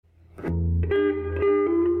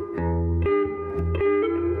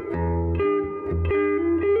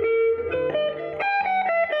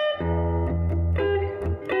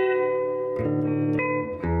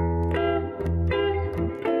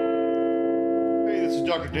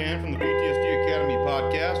Dr. Dan from the PTSD Academy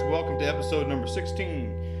podcast. Welcome to episode number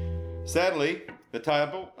 16. Sadly, the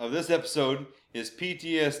title of this episode is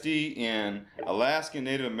PTSD in Alaskan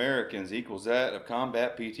Native Americans equals that of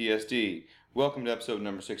combat PTSD. Welcome to episode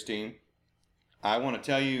number 16. I want to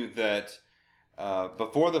tell you that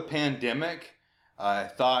before the pandemic, I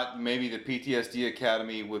thought maybe the PTSD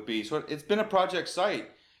Academy would be it's been a project site.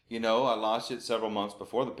 You know, I launched it several months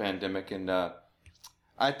before the pandemic, and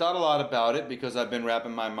I thought a lot about it because I've been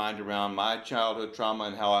wrapping my mind around my childhood trauma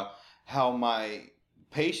and how my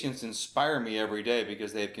patients inspire me every day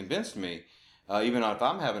because they've convinced me, even if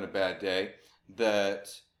I'm having a bad day, that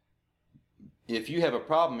if you have a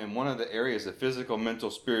problem in one of the areas of physical,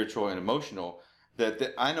 mental, spiritual, and emotional,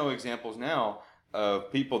 that I know examples now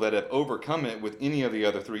of people that have overcome it with any of the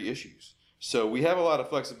other three issues. So we have a lot of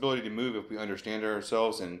flexibility to move if we understand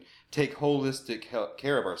ourselves and take holistic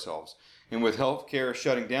care of ourselves. And with healthcare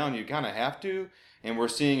shutting down, you kind of have to. And we're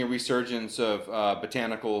seeing a resurgence of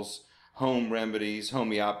botanicals, home remedies,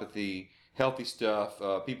 homeopathy, healthy stuff,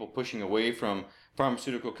 people pushing away from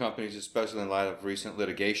pharmaceutical companies, especially in light of recent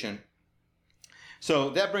litigation. So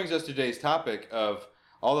that brings us to today's topic of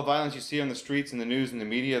all the violence you see on the streets and the news and the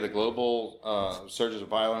media, the global surges of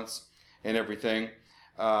violence and everything.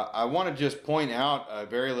 I want to just point out a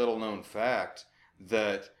very little known fact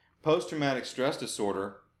that post-traumatic stress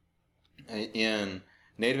disorder in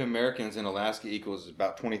Native Americans in Alaska equals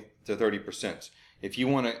about 20 to 30%. If you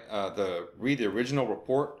want to read the original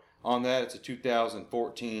report on that, it's a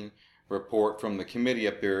 2014 report from the committee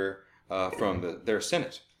up there from their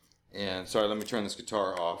Senate. And sorry, let me turn this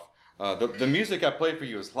guitar off. The music I played for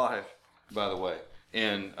you is live, by the way,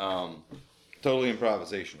 and totally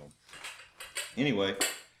improvisational. Anyway,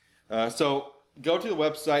 so go to the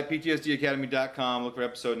website, ptsdacademy.com, look for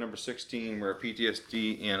episode number 16, where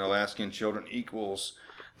PTSD in Alaskan children equals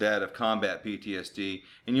that of combat PTSD,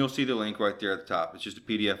 and you'll see the link right there at the top. It's just a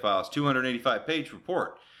PDF file. It's a 285-page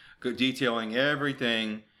report detailing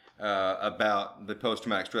everything about the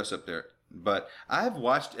post-traumatic stress up there. But I've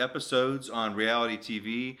watched episodes on reality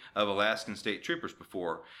TV of Alaskan State Troopers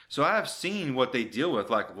before, so I've seen what they deal with,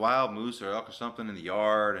 like wild moose or elk or something in the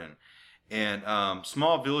yard, and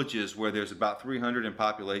small villages where there's about 300 in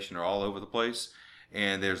population are all over the place,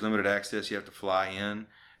 and there's limited access. You have to fly in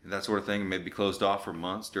and that sort of thing, and maybe closed off for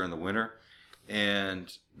months during the winter.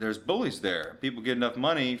 And there's bullies there. People get enough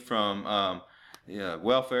money from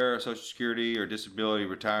welfare, Social Security, or disability,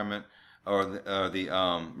 retirement, or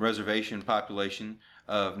the reservation population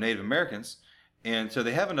of Native Americans. And so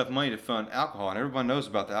they have enough money to fund alcohol, and everyone knows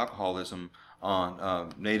about the alcoholism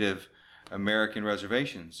on Native American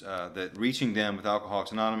reservations, that reaching them with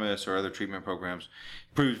Alcoholics Anonymous or other treatment programs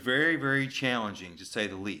proves very, very challenging, to say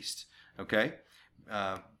the least. Okay?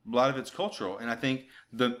 A lot of it's cultural, and I think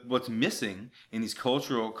what's missing in these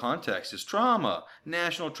cultural contexts is trauma,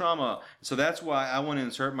 national trauma. So that's why I want to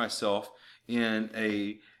insert myself in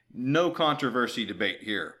a no controversy debate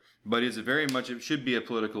here, but it should be a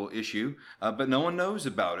political issue, but no one knows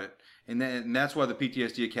about it. And that's why the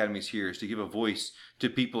PTSD Academy is here, is to give a voice to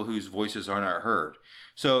people whose voices are not heard.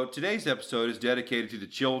 So today's episode is dedicated to the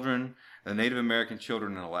children, the Native American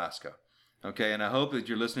children in Alaska. Okay, and I hope that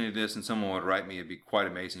you're listening to this and someone would write me. It'd be quite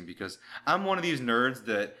amazing, because I'm one of these nerds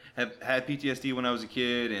that have had PTSD when I was a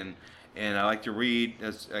kid, and I like to read.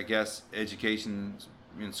 As I guess education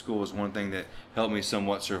in school was one thing that helped me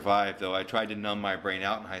somewhat survive, though I tried to numb my brain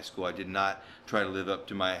out in high school. I did not try to live up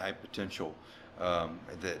to my high potential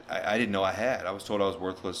that I didn't know I had. I was told I was a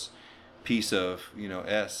worthless piece of,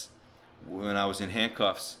 S when I was in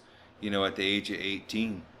handcuffs, at the age of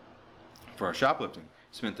 18 for shoplifting.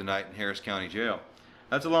 Spent the night in Harris County Jail.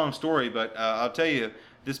 That's a long story, but I'll tell you,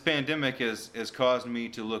 this pandemic has caused me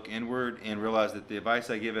to look inward and realize that the advice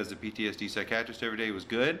I give as a PTSD psychiatrist every day was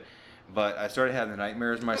good, but I started having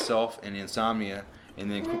nightmares myself and insomnia, and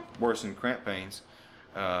then worsened cramp pains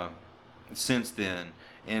since then,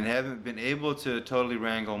 and haven't been able to totally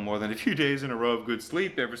wrangle more than a few days in a row of good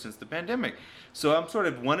sleep ever since the pandemic. So I'm sort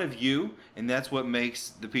of one of you, and that's what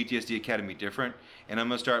makes the PTSD Academy different, and I'm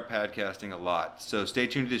going to start podcasting a lot. So stay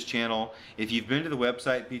tuned to this channel. If you've been to the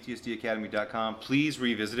website, ptsdacademy.com, please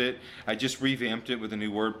revisit it. I just revamped it with a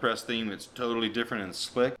new WordPress theme. It's totally different and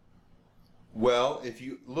slick. Well, if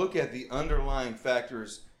you look at the underlying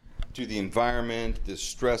factors to the environment, the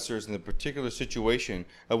stressors, and the particular situation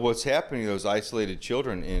of what's happening to those isolated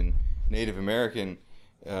children in Native American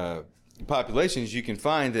populations, you can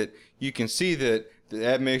see that the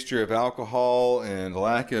admixture of alcohol and the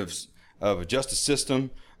lack of a justice system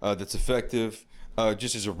that's effective,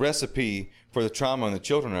 just as a recipe for the trauma in the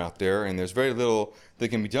children out there, and there's very little that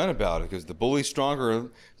can be done about it because the bully's stronger,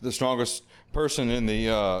 the strongest person in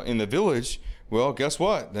the village. Well, guess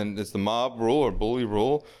what? Then it's the mob rule or bully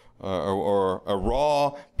rule, or a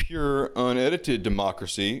raw, pure, unedited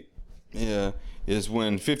democracy is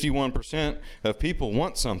when 51% of people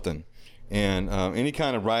want something. And any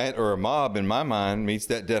kind of riot or a mob, in my mind, meets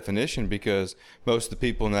that definition because most of the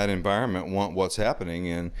people in that environment want what's happening.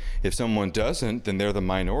 And if someone doesn't, then they're the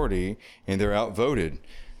minority and they're outvoted.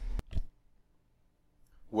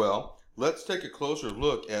 Well, let's take a closer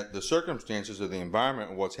look at the circumstances of the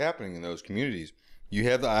environment and what's happening in those communities. You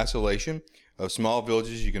have the isolation of small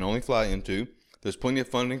villages you can only fly into. There's plenty of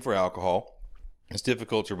funding for alcohol. It's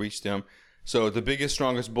difficult to reach them. So the biggest,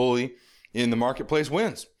 strongest bully in the marketplace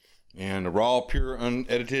wins. And a raw, pure,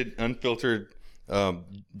 unedited, unfiltered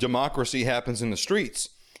democracy happens in the streets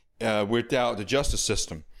without the justice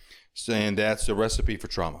system. And that's a recipe for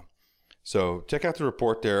trauma. So check out the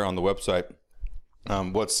report there on the website.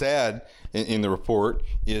 What's sad in the report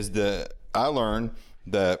is that I learned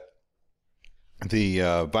that the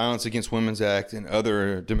Violence Against Women's Act and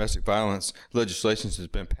other domestic violence legislations has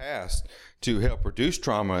been passed to help reduce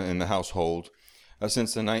trauma in the household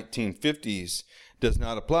since the 1950s. Does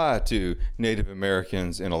not apply to Native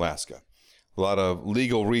Americans in Alaska. A lot of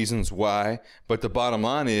legal reasons why, but the bottom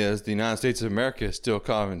line is the United States of America is still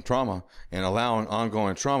causing trauma and allowing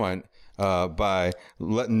ongoing trauma by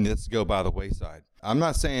letting this go by the wayside. I'm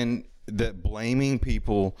not saying that blaming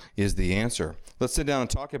people is the answer. Let's sit down and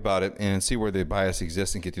talk about it and see where the bias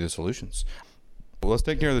exists and get to the solutions. Well, let's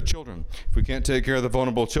take care of the children. If we can't take care of the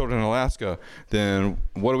vulnerable children in Alaska, then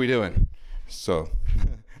what are we doing? So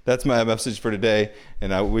that's my message for today,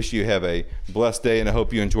 and I wish you have a blessed day, and I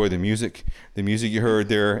hope you enjoy the music. The music you heard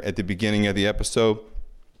there at the beginning of the episode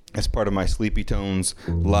is part of my Sleepy Tones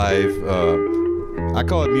live. I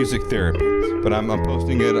call it music therapy, but I'm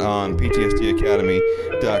posting it on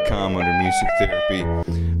PTSDacademy.com under music therapy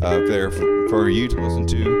there for you to listen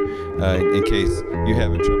to in case you're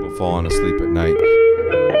having trouble falling asleep at night.